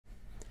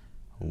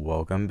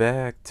Welcome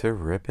back to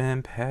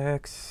Rippin'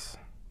 Packs.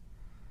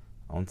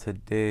 On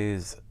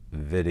today's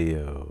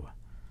video,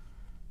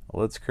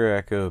 let's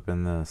crack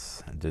open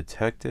this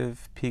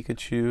Detective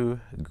Pikachu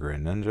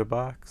Greninja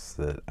box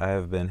that I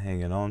have been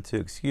hanging on to.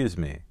 Excuse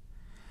me.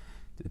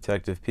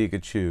 Detective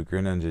Pikachu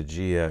Greninja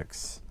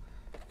GX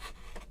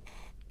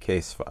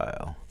case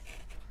file.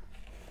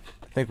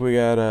 I think we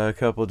got a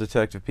couple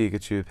Detective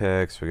Pikachu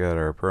packs. We got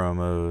our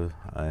promo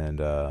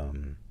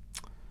and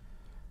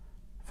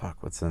fuck,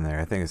 what's in there?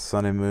 I think it's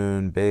Sun and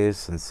Moon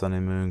Base and Sun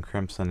and Moon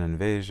Crimson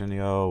Invasion,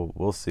 y'all.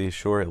 We'll see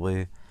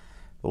shortly.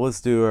 But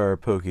let's do our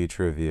Poke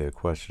Trivia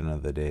question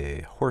of the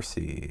day.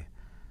 Horsey.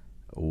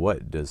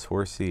 What does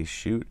Horsey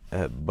shoot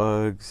at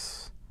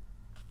bugs?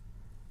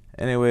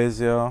 Anyways,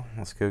 y'all,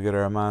 let's go get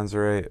our minds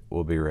right.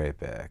 We'll be right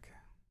back.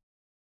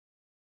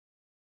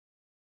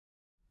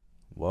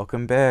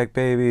 Welcome back,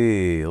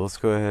 baby. Let's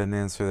go ahead and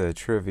answer that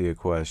trivia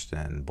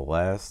question.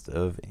 Blast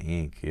of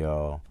ink,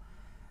 y'all.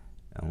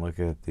 And look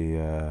at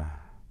the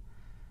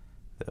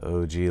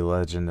OG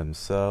legend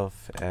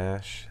himself,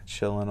 Ash,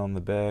 chilling on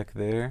the back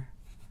there.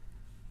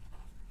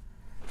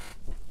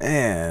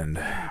 And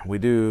we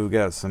do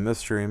got some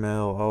mystery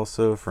mail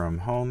also from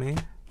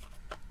Homie.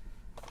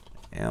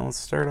 And let's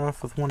start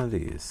off with one of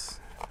these.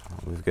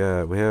 I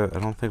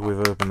don't think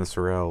we've opened this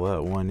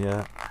Rowlett one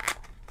yet.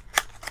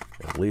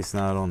 At least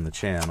not on the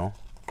channel.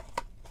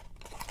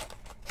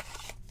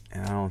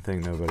 And I don't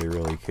think nobody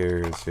really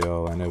cares,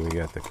 y'all. I know we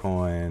got the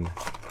coin.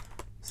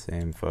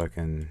 Same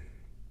fucking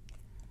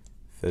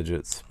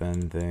fidget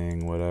spin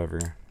thing,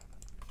 whatever.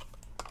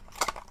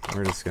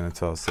 We're just gonna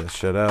toss that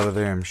shit out of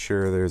there. I'm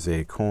sure there's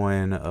a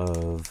coin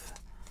of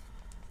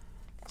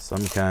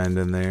some kind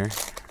in there.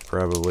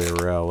 Probably a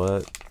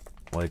Rowlett,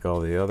 like all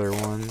the other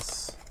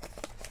ones.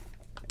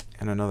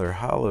 And another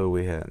holo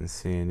we hadn't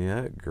seen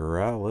yet,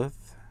 Growlithe.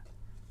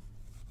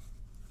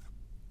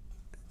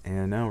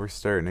 And now we're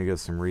starting to get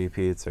some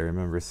repeats. I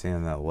remember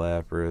seeing that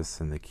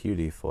Lapras and the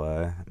Cutie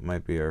Fly. It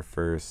might be our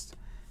first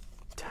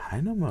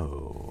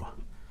Dynamo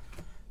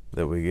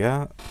that we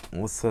got.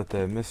 Let's set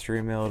that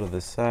mystery mail to the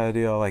side,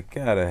 y'all. I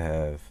gotta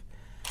have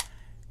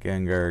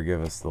Gengar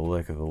give us the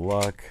lick of the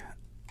luck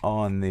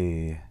on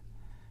the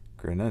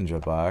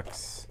Greninja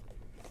box.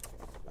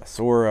 I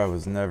swore I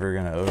was never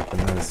gonna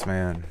open this,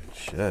 man.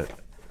 Shit.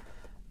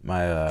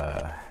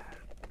 My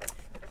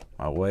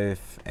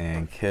wife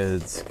and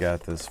kids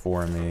got this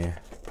for me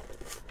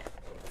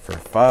for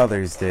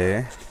Father's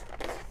Day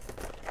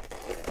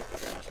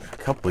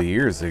a couple of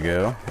years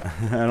ago.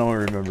 I don't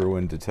remember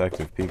when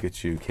Detective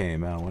Pikachu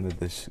came out. When did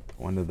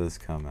this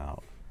come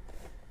out?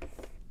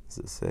 Does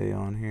it say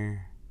on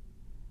here?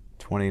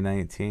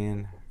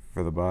 2019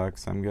 for the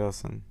box, I'm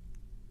guessing.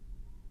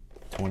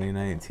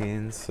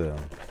 2019, so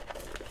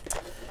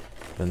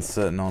been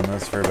sitting on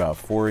this for about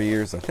 4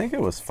 years. I think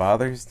it was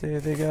Father's Day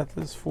they got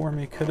this for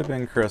me. Could have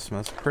been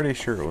Christmas. Pretty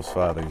sure it was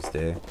Father's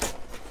Day.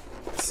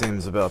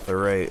 Seems about the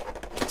right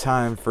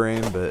time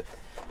frame, but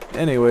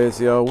anyways,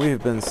 y'all,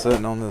 we've been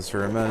sitting on this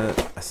for a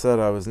minute. I said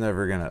I was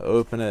never going to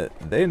open it.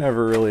 They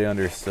never really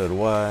understood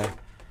why.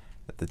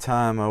 At the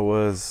time, I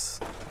was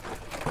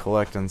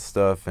collecting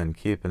stuff and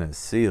keeping it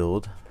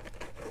sealed.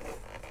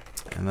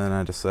 And then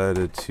I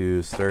decided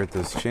to start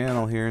this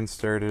channel here and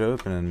started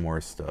opening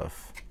more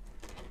stuff.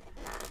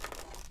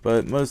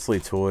 But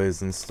mostly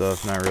toys and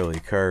stuff, not really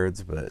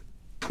cards, but,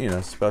 you know,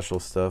 special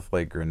stuff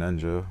like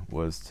Greninja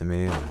was to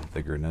me.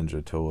 The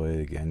Greninja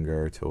toy,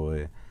 Gengar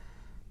toy.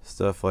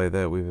 Stuff like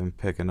that we've been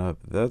picking up.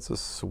 That's a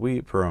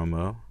sweet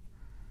promo.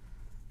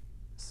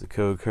 It's the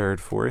code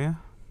card for you.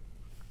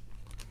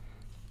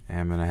 And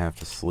I'm going to have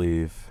to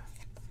sleeve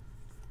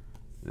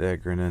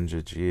that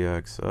Greninja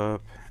GX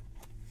up.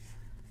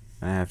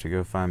 And I have to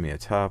go find me a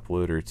top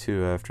loader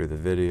too after the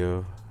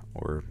video.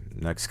 Or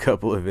next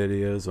couple of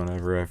videos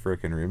whenever I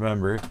frickin'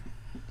 remember.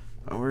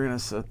 But we're going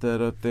to set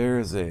that up there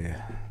as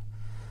a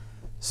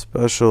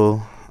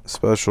special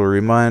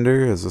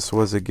reminder, as this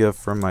was a gift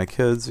from my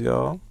kids,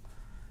 y'all.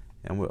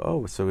 And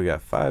so we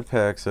got 5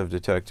 packs of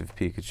Detective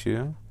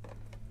Pikachu.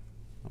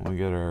 And we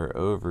got our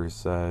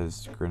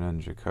oversized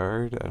Greninja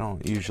card. I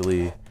don't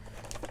usually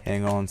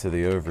hang on to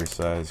the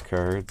oversized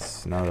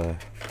cards.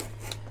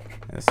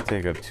 It's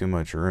take up too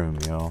much room,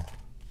 y'all.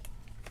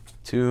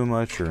 Too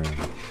much room.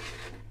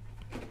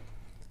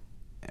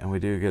 And we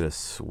do get a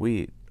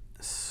sweet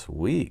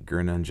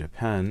Greninja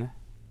pen.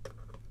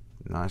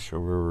 Not sure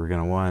where we're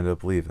going to wind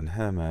up leaving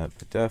him at,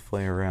 but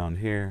definitely around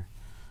here.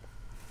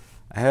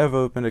 I have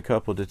opened a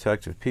couple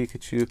Detective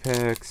Pikachu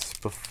packs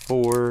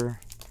before.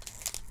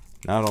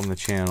 Not on the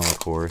channel, of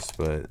course,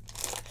 but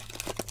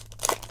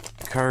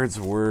the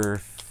cards were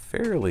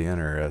fairly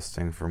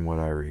interesting from what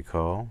I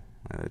recall.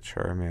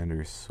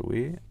 Charmander's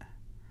sweet.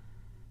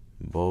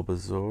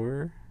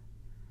 Bulbasaur.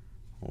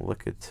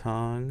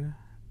 Lickitung.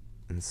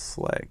 And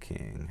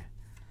Slaking.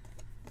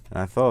 And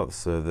I thought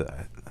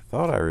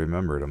I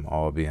remembered them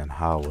all being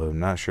hollow.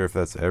 I'm not sure if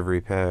that's every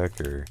pack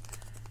or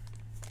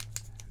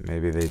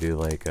maybe they do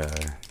like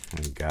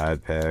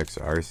God packs,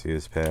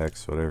 Arceus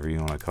packs, whatever you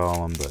want to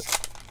call them, but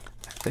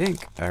I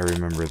think I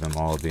remember them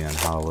all being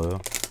hollow.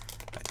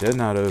 I did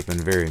not open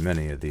very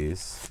many of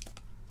these,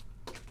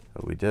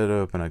 but we did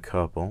open a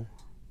couple.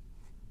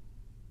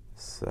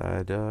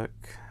 Psyduck,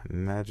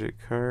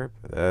 Magikarp,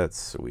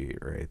 that's sweet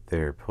right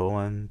there,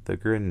 pulling the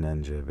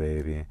Greninja,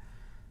 baby.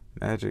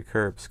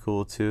 Magikarp's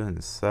cool too, and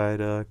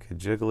Psyduck,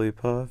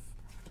 Jigglypuff.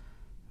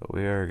 But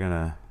we are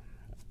gonna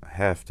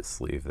have to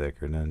sleeve that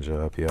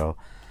Greninja up, y'all.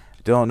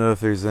 Don't know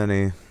if there's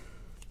any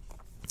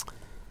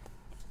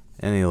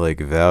like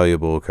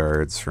valuable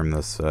cards from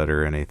this set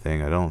or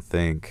anything. I don't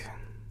think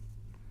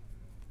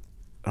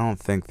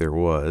there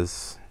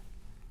was.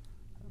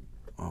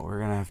 Well, we're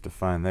gonna have to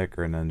find that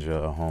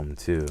Greninja a home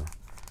too.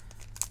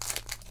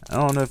 I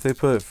don't know if they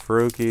put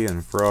Froakie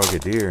and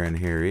Frogadier in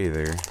here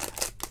either.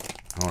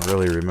 I don't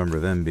really remember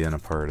them being a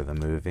part of the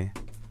movie.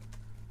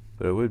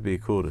 But it would be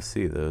cool to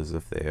see those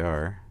if they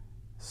are.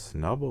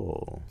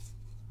 Snubbull.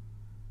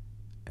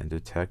 And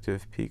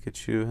Detective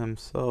Pikachu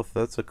himself.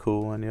 That's a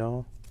cool one,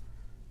 y'all.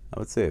 I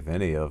would say if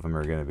any of them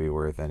are going to be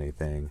worth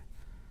anything,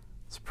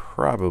 it's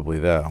probably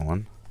that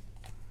one.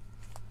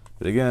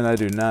 But again, I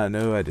do not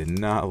know. I did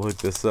not look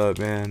this up,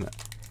 man.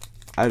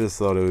 I just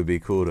thought it would be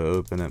cool to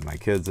open it. My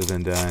kids have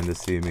been dying to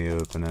see me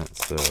open it,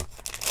 so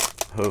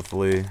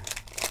hopefully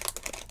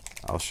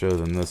I'll show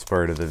them this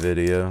part of the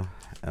video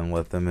and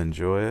let them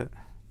enjoy it.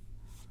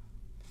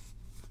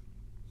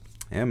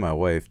 And my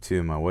wife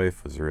too. My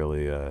wife was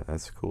really,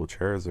 that's a cool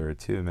Charizard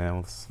too, man.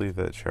 Let's leave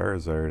that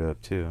Charizard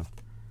up too.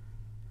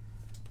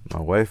 My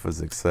wife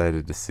was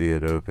excited to see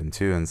it open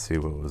too and see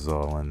what was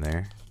all in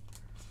there.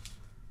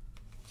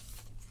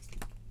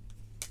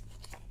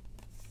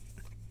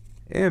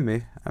 And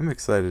me, I'm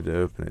excited to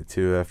open it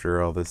too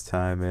after all this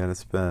time, man. It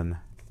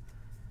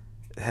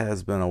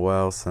has been a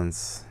while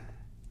since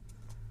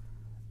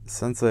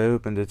I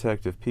opened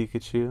Detective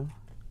Pikachu.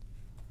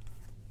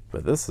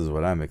 But this is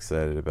what I'm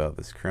excited about,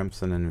 this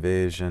Crimson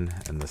Invasion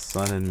and the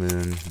Sun and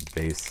Moon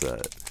base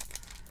set.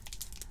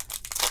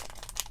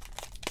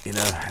 You know,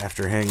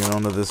 after hanging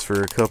on to this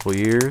for a couple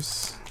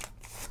years,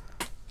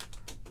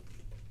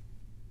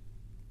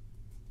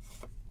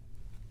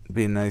 it'd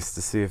be nice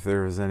to see if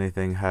there was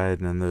anything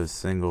hiding in those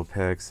single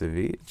packs of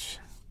each.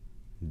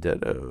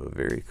 Ditto,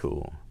 very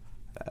cool.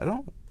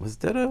 Was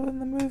Ditto in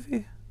the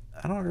movie?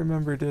 I don't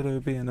remember Ditto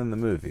being in the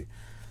movie.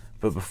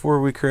 But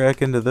before we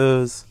crack into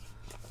those,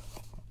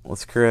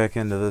 let's crack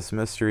into this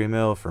mystery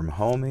mail from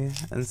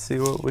Homie and see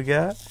what we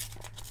got.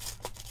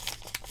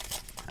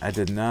 I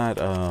did not,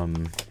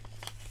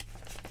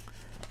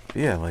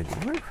 yeah, like,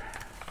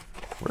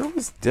 where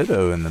was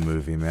Ditto in the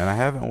movie, man? I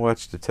haven't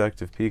watched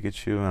Detective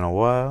Pikachu in a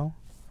while.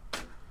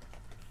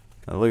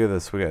 Now look at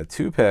this, we got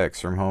 2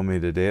 packs from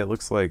Homie today. It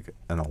looks like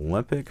an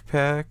Olympic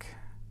pack.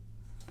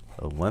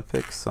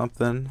 Olympic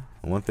something.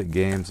 Olympic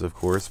Games, of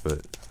course,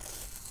 but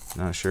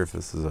not sure if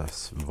this is a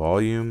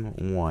volume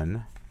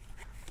 1.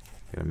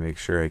 Gotta make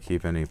sure I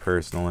keep any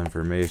personal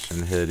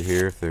information hid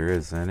here if there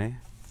is any.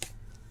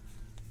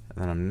 And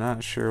then I'm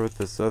not sure what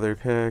this other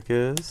pack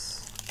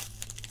is.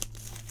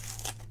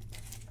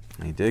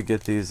 I did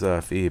get these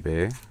off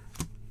eBay.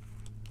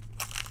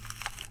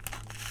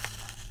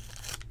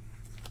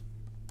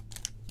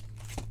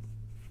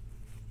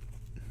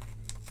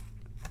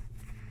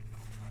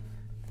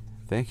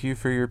 Thank you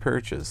for your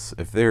purchase.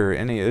 If there are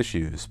any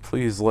issues,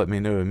 please let me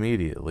know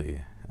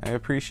immediately. I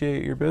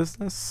appreciate your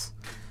business.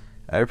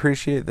 I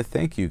appreciate the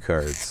thank you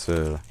cards.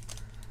 So,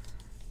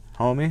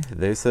 Homie,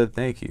 they said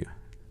thank you.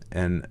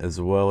 And as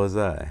well as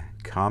I.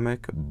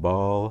 Comic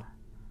Ball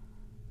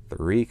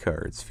 3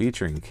 cards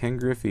featuring Ken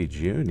Griffey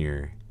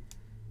Jr.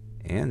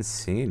 and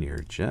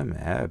Sr. Jim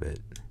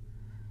Abbott.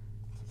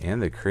 And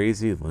the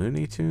crazy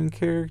Looney Tune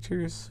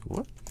characters?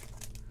 What?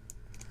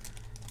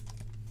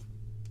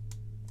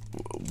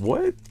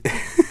 What?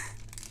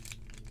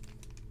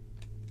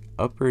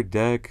 Upper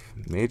Deck,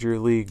 Major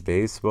League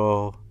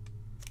Baseball.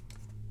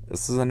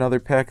 This is another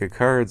pack of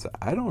cards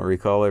I don't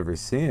recall ever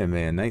seeing,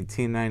 man.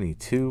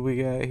 1992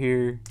 we got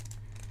here.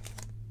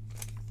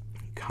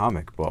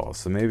 Comic Ball.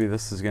 So maybe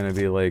this is going to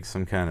be like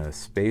some kind of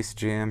Space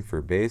Jam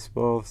for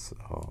baseball.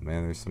 Oh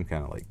man, there's some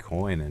kind of like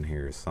coin in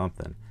here or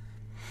something.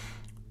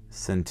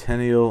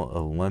 Centennial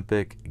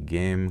Olympic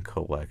Game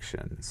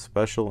Collection.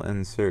 Special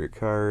insert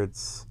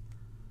cards.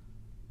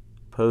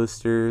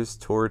 Posters,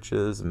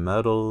 torches,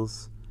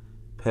 medals.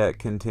 Pack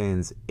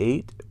contains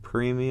 8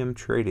 premium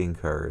trading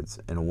cards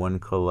and 1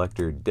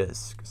 collector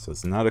disc. So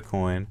it's not a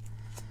coin,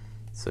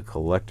 it's a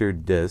collector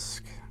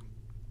disc.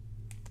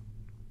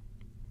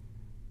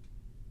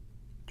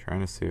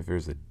 Trying to see if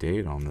there's a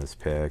date on this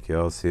pack,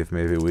 y'all. See if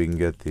maybe we can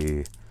get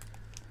the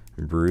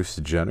Bruce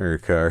Jenner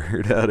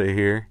card out of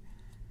here.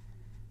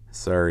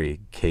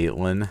 Sorry,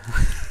 Caitlin.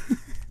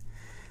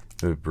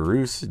 The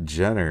Bruce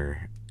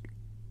Jenner.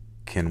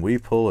 Can we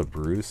pull a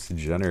Bruce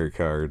Jenner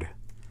card?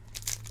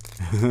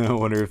 I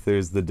wonder if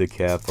there's the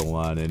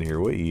decathlon in here.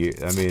 What year?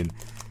 I mean,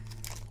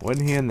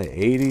 wasn't he in the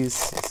 80s?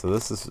 So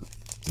this is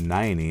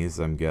 90s,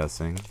 I'm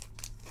guessing.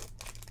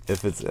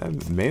 If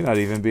it may not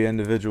even be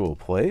individual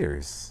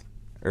players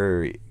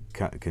or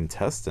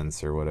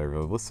contestants or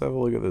whatever. Let's have a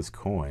look at this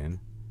coin.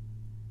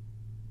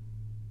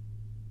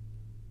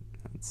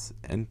 It's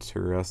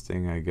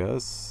interesting, I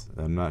guess.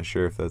 I'm not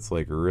sure if that's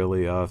like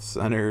really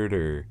off-centered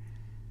or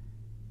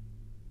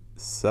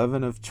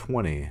 7 of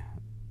 20,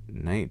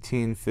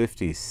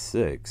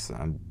 1956.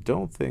 I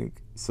don't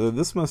think so.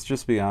 This must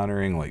just be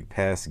honoring like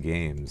past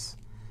games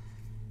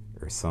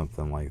or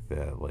something like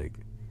that. Like,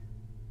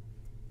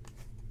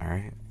 all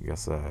right, I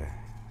guess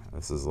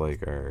this is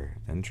like our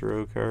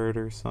intro card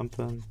or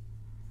something.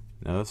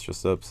 No, it's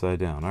just upside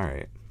down. All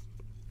right.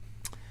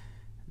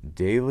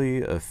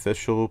 Daily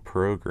official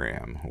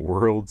program,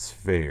 World's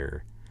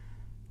Fair,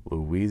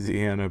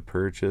 Louisiana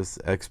Purchase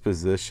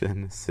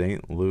Exposition,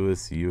 St.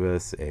 Louis,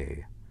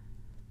 USA.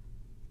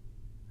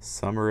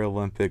 Summer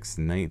Olympics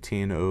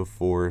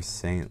 1904,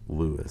 St.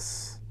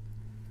 Louis.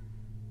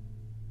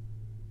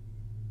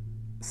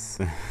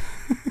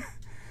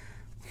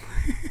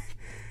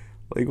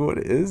 Like, what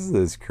is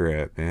this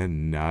crap,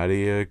 man?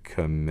 Nadia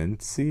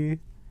Kamenzi?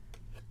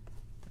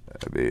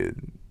 I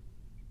mean,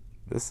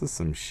 this is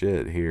some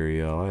shit here,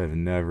 y'all. I have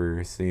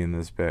never seen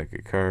this pack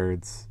of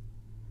cards.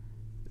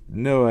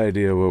 No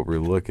idea what we're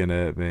looking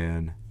at,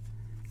 man.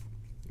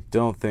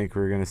 Don't think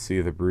we're going to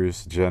see the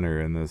Bruce Jenner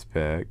in this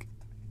pack.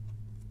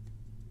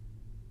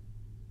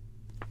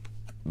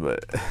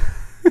 But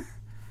look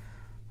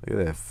at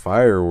that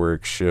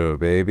fireworks show,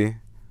 baby.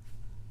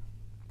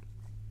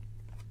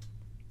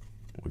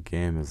 What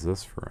game is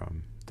this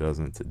from?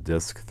 Doesn't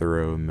disc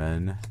throw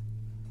men.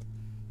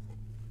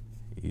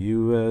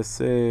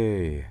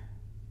 USA.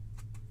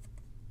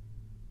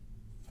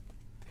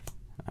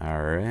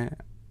 Alright.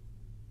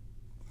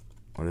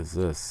 What is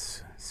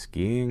this?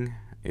 Skiing?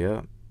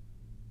 Yep.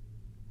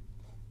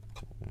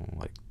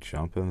 Like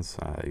jumping?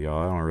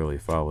 Y'all, I don't really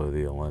follow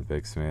the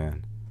Olympics,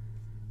 man.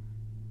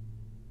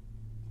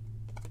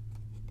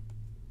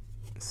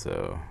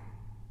 So,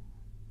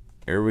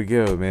 here we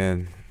go,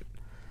 man.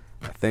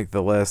 I think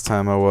the last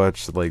time I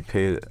watched, I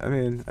did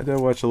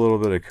watch a little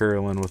bit of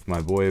curling with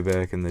my boy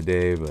back in the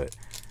day, but,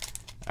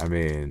 I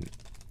mean,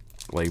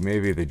 like,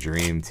 maybe the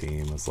Dream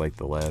Team was, like,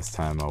 the last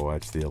time I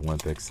watched the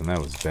Olympics, and that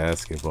was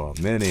basketball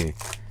many,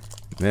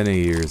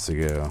 many years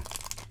ago.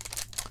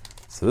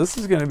 So this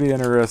is going to be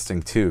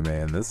interesting, too,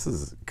 man. This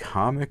is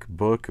comic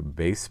book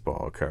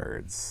baseball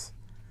cards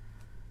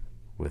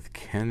with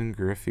Ken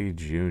Griffey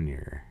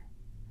Jr.,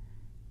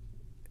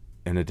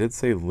 and it did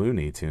say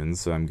Looney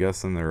Tunes, so I'm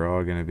guessing they're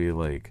all going to be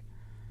like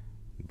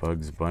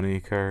Bugs Bunny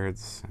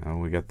cards. Oh,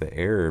 we got the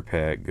error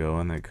pack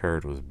going. That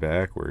card was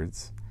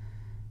backwards.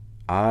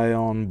 Eye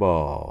on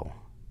Ball.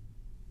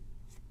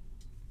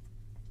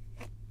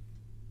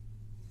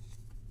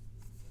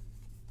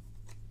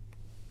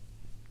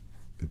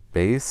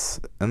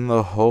 Base in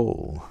the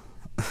Hole.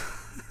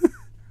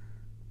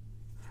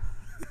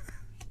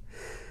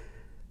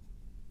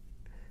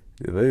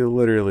 They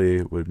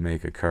literally would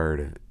make a card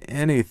of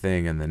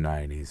anything in the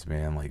 90s,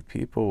 man. Like,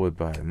 people would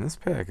buy it. And this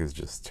pack is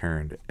just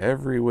turned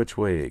every which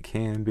way it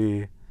can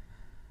be.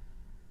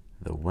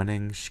 The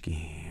Winning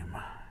Scheme.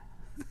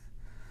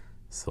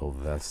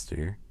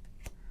 Sylvester.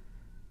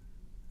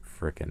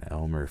 Frickin'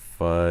 Elmer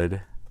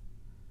Fudd.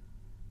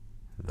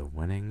 The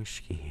Winning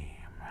Scheme.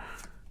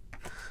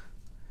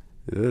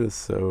 It is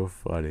so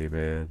funny,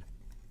 man.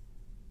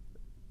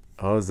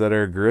 Oh, is that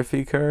our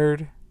Griffey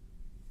card?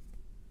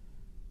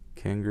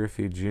 Ken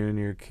Griffey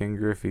Jr., Ken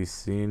Griffey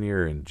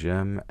Sr., and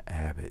Jim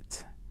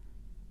Abbott.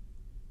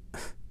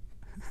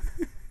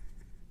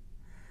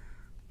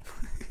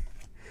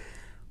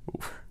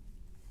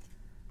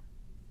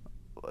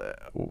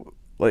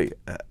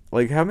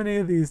 Like, how many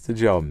of these did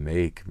y'all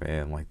make,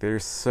 man? Like,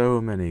 there's so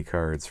many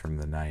cards from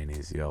the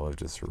 90s, y'all, of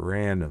just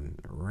random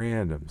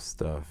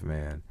stuff,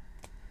 man.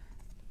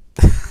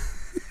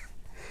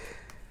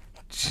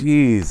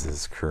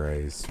 Jesus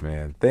Christ,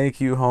 man.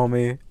 Thank you,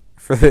 homie,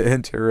 for the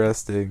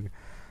interesting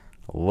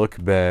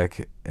look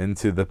back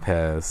into the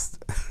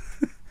past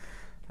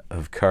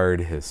of card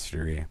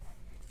history.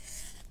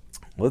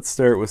 Let's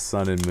start with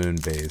Sun and Moon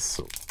base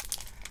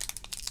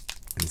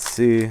and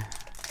see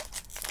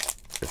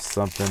if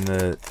something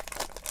that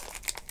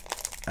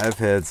I've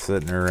had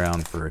sitting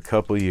around for a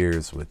couple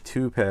years with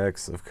 2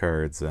 packs of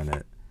cards in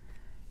it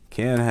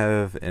can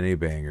have any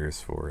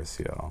bangers for us,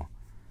 y'all.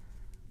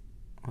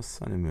 What's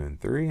Sun and Moon?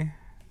 3? Is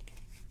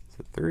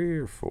it 3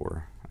 or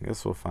 4? I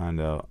guess we'll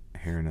find out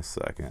here in a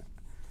second.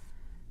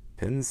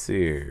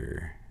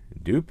 Pinsir,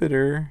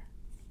 Dupiter,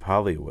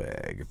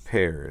 Poliwag,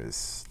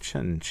 Paris,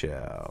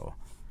 Chinchou,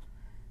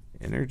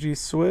 Energy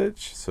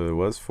Switch, so it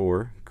was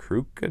 4,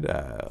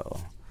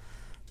 Crocodile.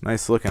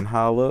 Nice looking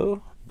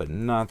holo, but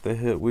not the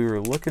hit we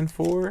were looking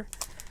for.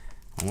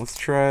 And let's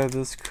try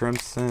this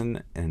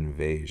Crimson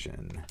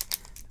Invasion.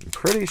 I'm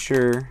pretty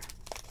sure,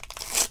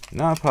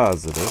 not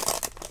positive,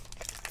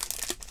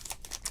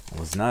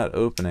 was not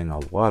opening a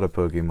lot of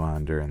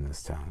Pokemon during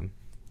this time.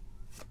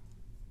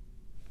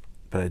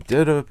 But I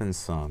did open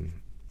some.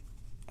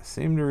 I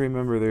seem to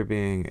remember there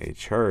being a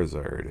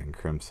Charizard in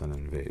Crimson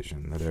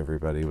Invasion that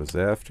everybody was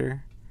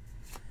after.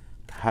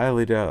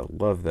 Highly doubt,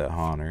 love that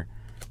Haunter.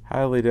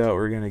 Highly doubt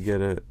we're going to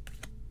get it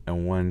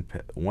in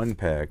one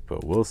pack,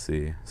 but we'll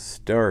see.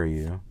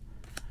 Staryu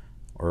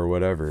or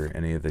whatever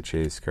any of the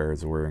chase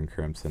cards were in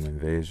Crimson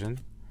Invasion.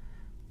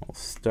 Well,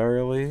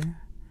 Starly,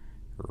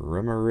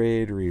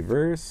 Remoraid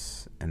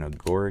Reverse, and a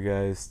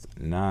Gourgeist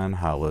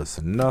non-holo.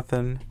 So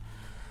nothing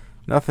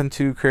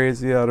too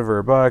crazy out of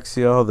our box,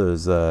 y'all.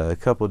 Those a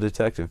couple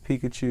Detective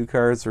Pikachu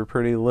cards were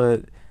pretty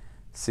lit.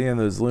 Seeing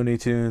those Looney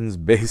Tunes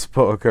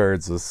baseball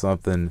cards was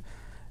something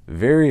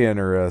very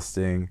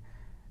interesting.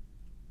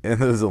 And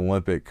those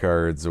Olympic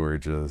cards were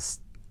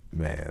just,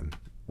 man,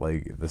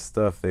 like the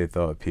stuff they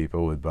thought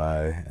people would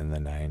buy in the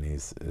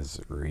 90s is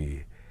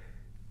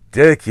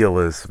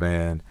ridiculous,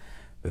 man.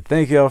 But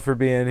thank y'all for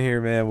being here,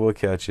 man. We'll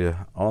catch you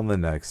on the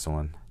next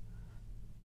one.